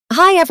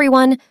Hi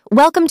everyone,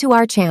 welcome to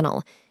our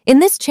channel. In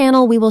this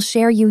channel, we will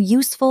share you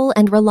useful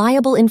and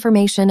reliable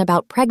information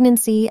about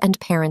pregnancy and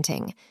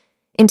parenting.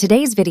 In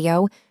today's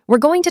video, we're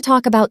going to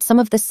talk about some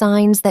of the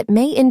signs that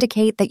may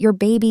indicate that your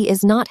baby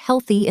is not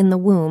healthy in the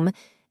womb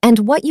and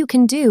what you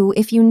can do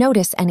if you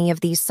notice any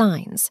of these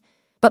signs.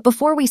 But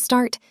before we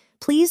start,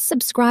 please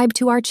subscribe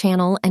to our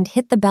channel and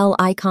hit the bell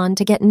icon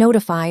to get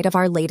notified of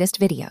our latest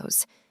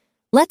videos.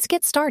 Let's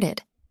get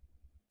started.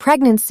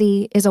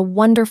 Pregnancy is a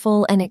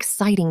wonderful and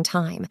exciting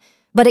time,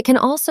 but it can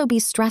also be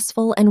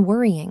stressful and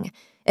worrying,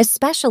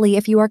 especially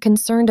if you are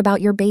concerned about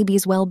your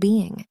baby's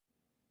well-being.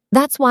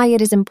 That's why it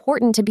is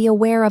important to be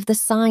aware of the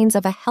signs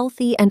of a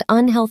healthy and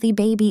unhealthy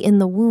baby in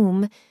the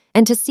womb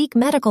and to seek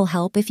medical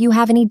help if you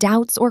have any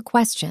doubts or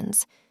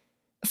questions.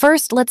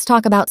 First, let's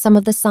talk about some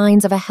of the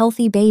signs of a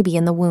healthy baby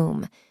in the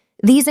womb.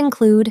 These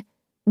include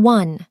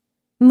 1.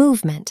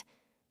 Movement.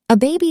 A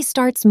baby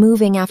starts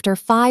moving after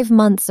 5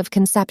 months of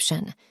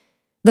conception.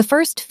 The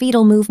first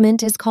fetal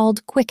movement is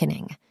called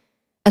quickening.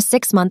 A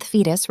 6-month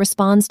fetus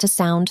responds to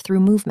sound through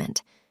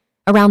movement.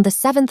 Around the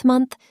 7th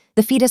month,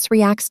 the fetus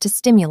reacts to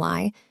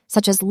stimuli,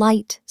 such as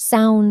light,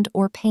 sound,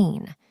 or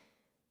pain.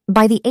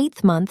 By the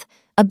 8th month,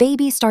 a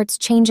baby starts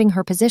changing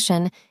her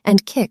position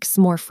and kicks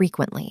more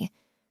frequently.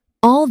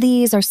 All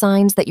these are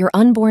signs that your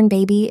unborn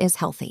baby is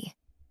healthy.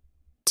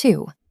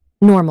 2.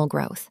 Normal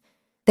growth.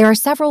 There are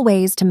several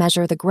ways to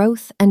measure the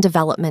growth and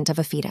development of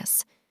a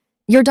fetus.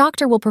 Your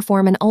doctor will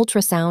perform an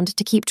ultrasound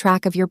to keep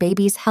track of your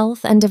baby's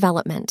health and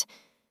development.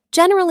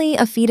 Generally,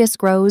 a fetus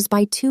grows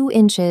by 2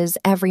 inches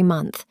every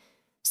month,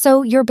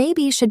 so your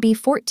baby should be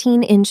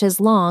 14 inches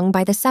long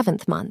by the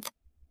 7th month.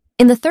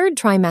 In the 3rd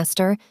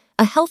trimester,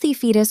 a healthy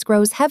fetus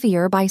grows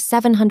heavier by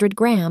 700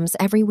 grams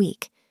every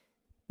week.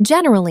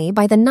 Generally,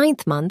 by the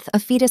 9th month, a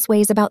fetus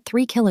weighs about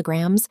 3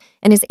 kilograms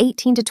and is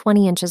 18 to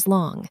 20 inches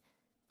long.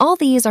 All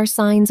these are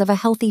signs of a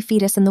healthy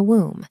fetus in the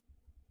womb.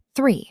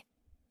 3.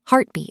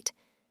 Heartbeat.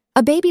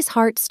 A baby's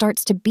heart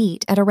starts to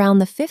beat at around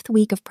the 5th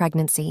week of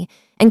pregnancy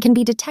and can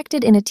be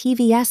detected in a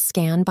TVS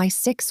scan by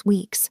 6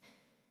 weeks.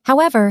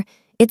 However,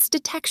 its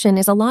detection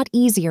is a lot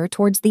easier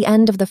towards the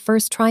end of the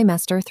 1st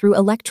trimester through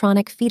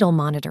electronic fetal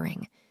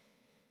monitoring.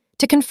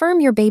 To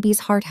confirm your baby's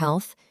heart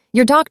health,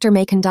 your doctor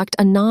may conduct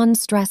a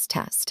non-stress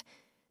test.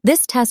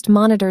 This test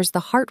monitors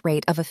the heart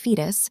rate of a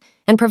fetus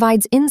and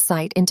provides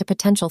insight into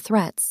potential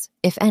threats,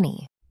 if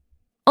any.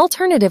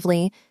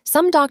 Alternatively,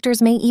 some doctors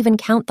may even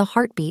count the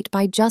heartbeat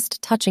by just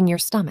touching your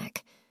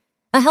stomach.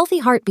 A healthy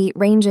heartbeat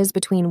ranges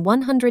between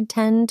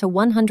 110 to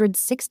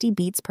 160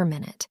 beats per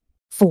minute.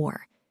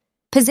 4.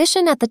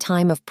 Position at the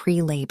time of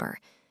pre-labor.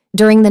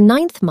 During the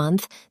 9th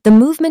month, the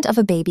movement of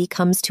a baby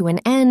comes to an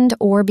end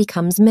or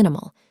becomes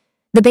minimal.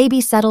 The baby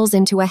settles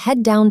into a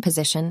head-down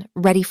position,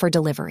 ready for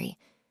delivery.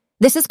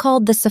 This is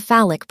called the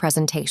cephalic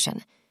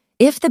presentation.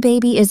 If the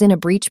baby is in a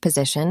breech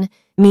position,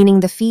 meaning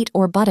the feet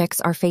or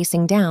buttocks are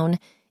facing down,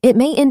 it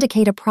may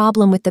indicate a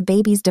problem with the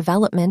baby's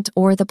development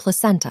or the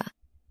placenta.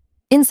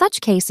 In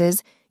such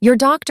cases, your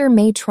doctor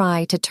may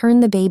try to turn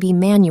the baby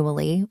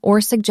manually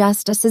or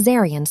suggest a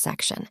cesarean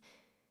section.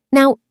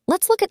 Now,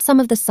 let's look at some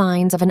of the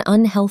signs of an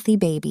unhealthy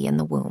baby in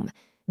the womb.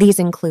 These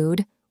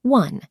include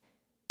 1.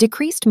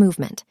 Decreased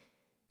movement.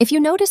 If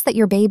you notice that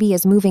your baby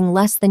is moving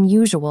less than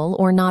usual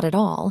or not at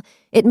all,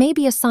 it may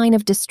be a sign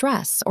of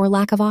distress or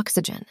lack of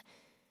oxygen.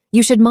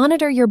 You should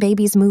monitor your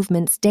baby's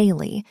movements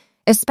daily,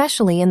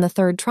 especially in the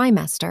 3rd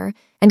trimester,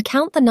 and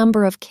count the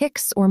number of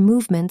kicks or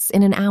movements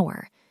in an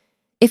hour.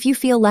 If you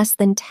feel less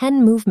than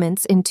 10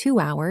 movements in 2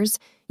 hours,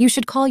 you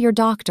should call your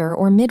doctor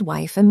or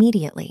midwife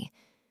immediately.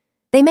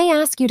 They may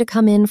ask you to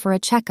come in for a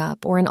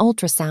checkup or an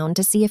ultrasound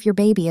to see if your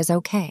baby is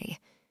okay.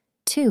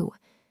 2.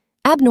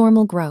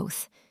 Abnormal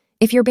growth.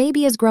 If your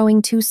baby is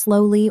growing too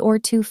slowly or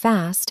too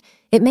fast,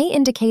 it may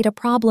indicate a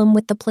problem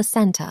with the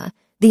placenta,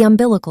 the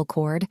umbilical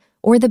cord,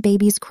 or the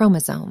baby's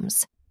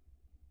chromosomes.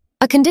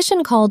 A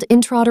condition called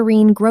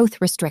intrauterine growth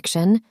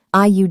restriction,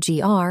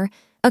 IUGR,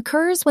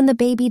 occurs when the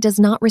baby does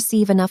not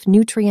receive enough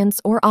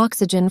nutrients or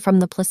oxygen from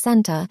the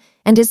placenta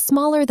and is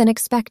smaller than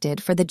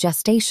expected for the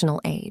gestational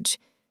age.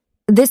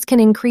 This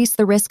can increase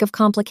the risk of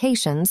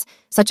complications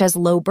such as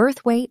low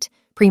birth weight,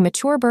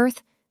 premature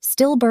birth,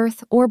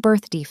 stillbirth, or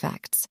birth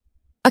defects.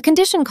 A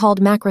condition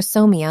called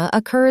macrosomia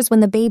occurs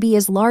when the baby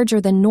is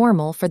larger than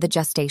normal for the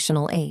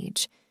gestational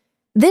age.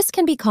 This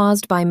can be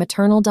caused by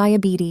maternal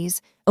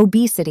diabetes,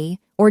 obesity,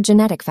 or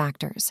genetic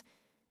factors.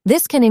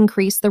 This can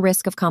increase the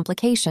risk of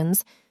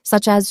complications,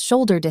 such as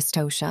shoulder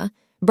dystocia,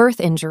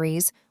 birth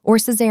injuries, or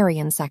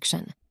cesarean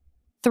section.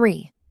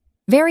 3.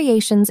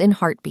 Variations in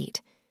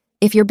heartbeat.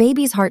 If your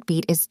baby's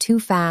heartbeat is too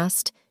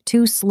fast,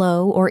 too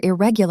slow, or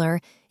irregular,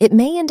 it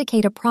may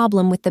indicate a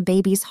problem with the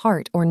baby's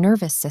heart or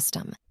nervous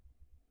system.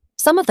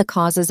 Some of the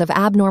causes of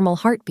abnormal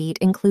heartbeat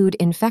include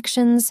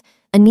infections,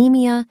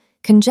 anemia,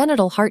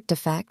 congenital heart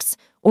defects,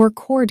 or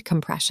cord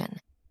compression.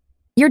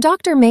 Your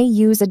doctor may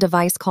use a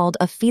device called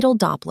a fetal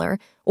Doppler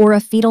or a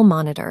fetal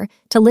monitor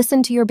to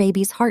listen to your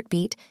baby's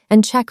heartbeat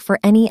and check for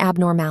any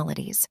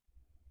abnormalities.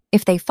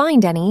 If they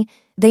find any,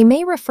 they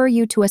may refer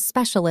you to a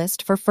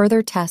specialist for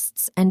further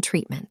tests and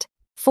treatment.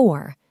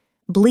 4.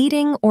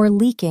 Bleeding or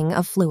leaking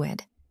of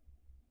fluid.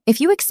 If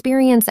you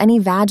experience any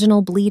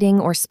vaginal bleeding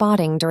or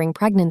spotting during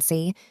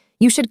pregnancy,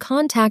 you should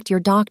contact your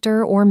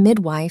doctor or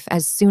midwife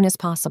as soon as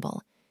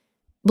possible.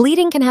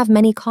 Bleeding can have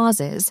many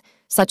causes,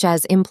 such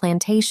as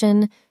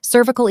implantation,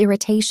 cervical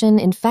irritation,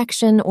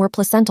 infection, or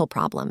placental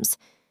problems.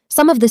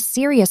 Some of the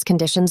serious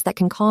conditions that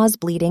can cause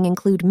bleeding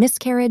include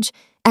miscarriage,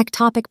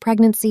 ectopic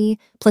pregnancy,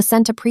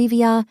 placenta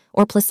previa,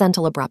 or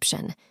placental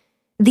abruption.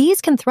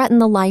 These can threaten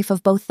the life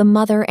of both the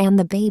mother and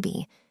the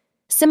baby.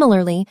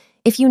 Similarly,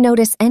 if you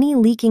notice any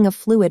leaking of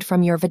fluid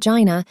from your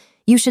vagina,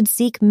 you should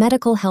seek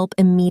medical help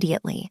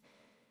immediately.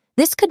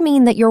 This could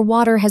mean that your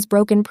water has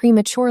broken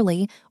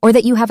prematurely or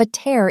that you have a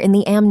tear in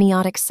the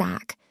amniotic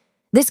sac.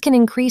 This can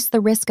increase the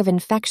risk of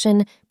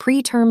infection,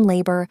 preterm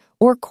labor,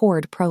 or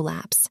cord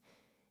prolapse.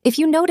 If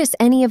you notice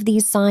any of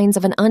these signs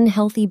of an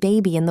unhealthy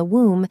baby in the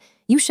womb,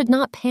 you should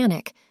not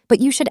panic, but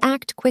you should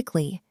act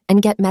quickly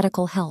and get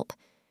medical help.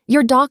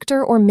 Your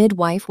doctor or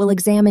midwife will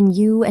examine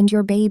you and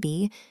your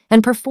baby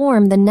and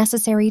perform the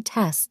necessary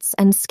tests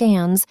and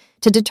scans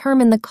to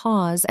determine the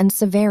cause and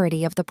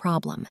severity of the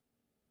problem.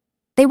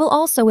 They will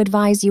also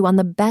advise you on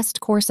the best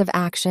course of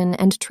action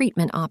and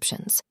treatment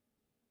options.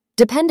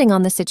 Depending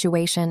on the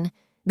situation,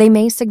 they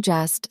may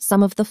suggest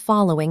some of the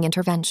following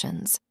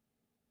interventions.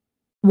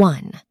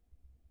 1.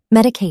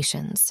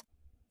 Medications.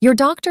 Your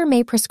doctor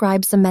may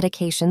prescribe some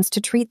medications to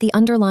treat the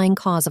underlying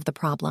cause of the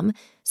problem,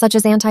 such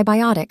as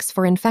antibiotics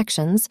for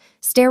infections,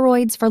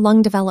 steroids for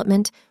lung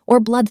development,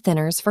 or blood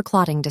thinners for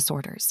clotting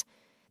disorders.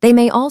 They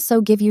may also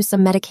give you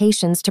some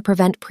medications to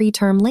prevent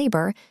preterm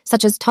labor,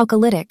 such as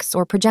tocolytics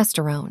or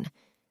progesterone.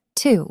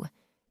 2.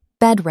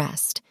 Bed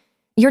rest.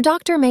 Your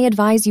doctor may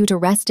advise you to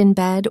rest in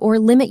bed or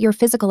limit your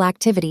physical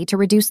activity to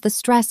reduce the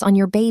stress on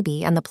your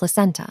baby and the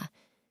placenta.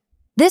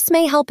 This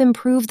may help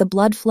improve the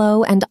blood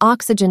flow and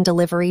oxygen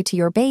delivery to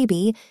your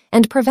baby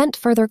and prevent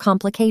further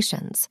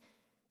complications.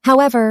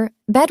 However,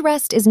 bed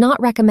rest is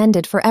not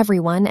recommended for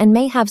everyone and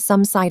may have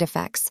some side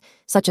effects,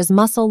 such as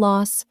muscle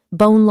loss,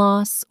 bone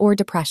loss, or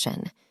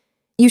depression.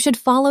 You should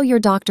follow your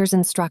doctor's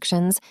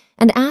instructions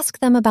and ask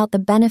them about the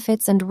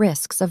benefits and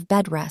risks of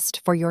bed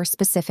rest for your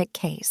specific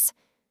case.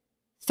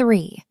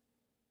 3.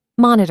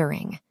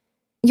 Monitoring.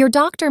 Your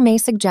doctor may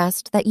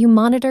suggest that you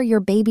monitor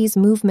your baby's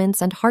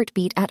movements and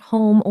heartbeat at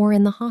home or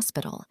in the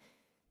hospital.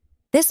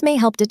 This may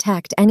help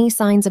detect any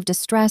signs of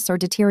distress or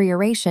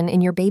deterioration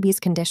in your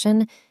baby's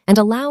condition and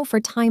allow for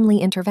timely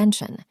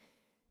intervention.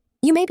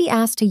 You may be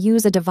asked to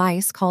use a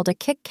device called a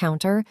kick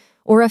counter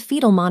or a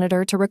fetal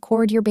monitor to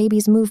record your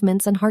baby's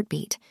movements and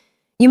heartbeat.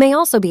 You may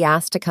also be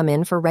asked to come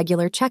in for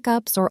regular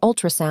checkups or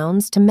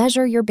ultrasounds to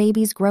measure your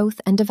baby's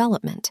growth and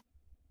development.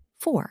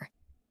 4.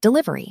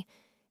 Delivery.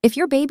 If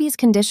your baby's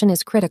condition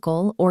is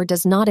critical or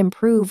does not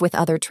improve with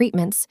other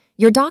treatments,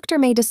 your doctor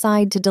may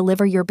decide to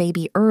deliver your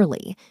baby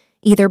early,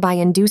 either by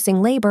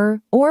inducing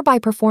labor or by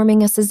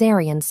performing a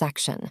cesarean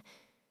section.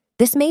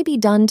 This may be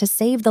done to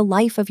save the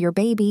life of your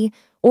baby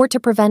or to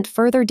prevent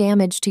further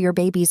damage to your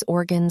baby's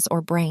organs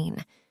or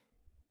brain.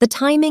 The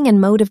timing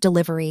and mode of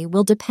delivery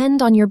will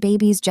depend on your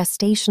baby's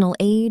gestational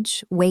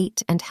age,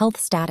 weight, and health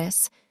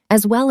status,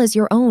 as well as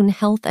your own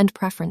health and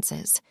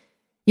preferences.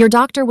 Your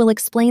doctor will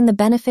explain the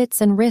benefits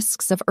and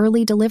risks of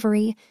early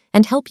delivery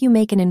and help you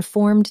make an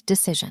informed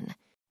decision.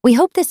 We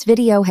hope this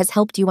video has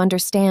helped you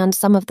understand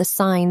some of the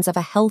signs of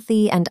a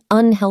healthy and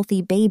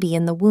unhealthy baby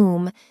in the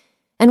womb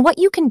and what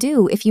you can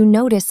do if you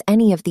notice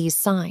any of these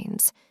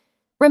signs.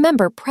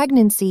 Remember,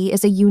 pregnancy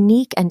is a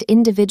unique and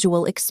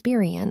individual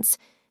experience,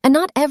 and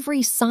not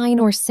every sign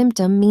or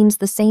symptom means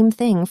the same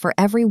thing for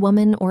every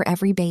woman or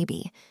every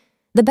baby.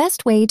 The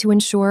best way to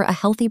ensure a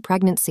healthy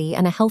pregnancy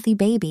and a healthy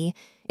baby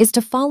is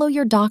to follow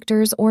your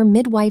doctor's or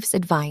midwife's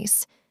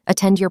advice,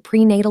 attend your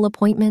prenatal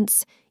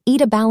appointments,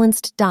 eat a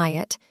balanced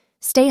diet,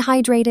 stay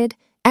hydrated,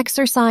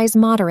 exercise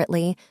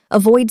moderately,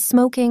 avoid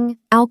smoking,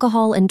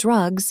 alcohol, and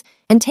drugs,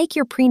 and take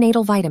your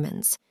prenatal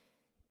vitamins.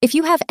 If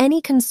you have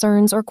any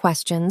concerns or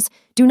questions,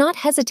 do not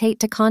hesitate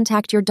to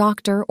contact your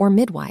doctor or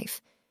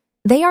midwife.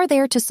 They are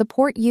there to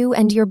support you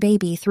and your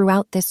baby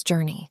throughout this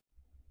journey.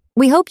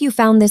 We hope you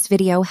found this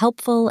video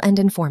helpful and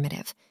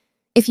informative.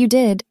 If you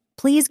did,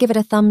 please give it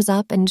a thumbs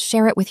up and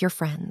share it with your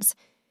friends.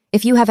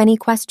 If you have any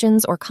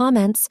questions or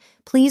comments,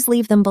 please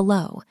leave them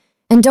below.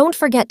 And don't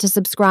forget to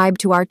subscribe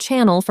to our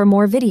channel for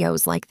more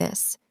videos like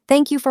this.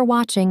 Thank you for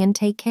watching and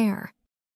take care.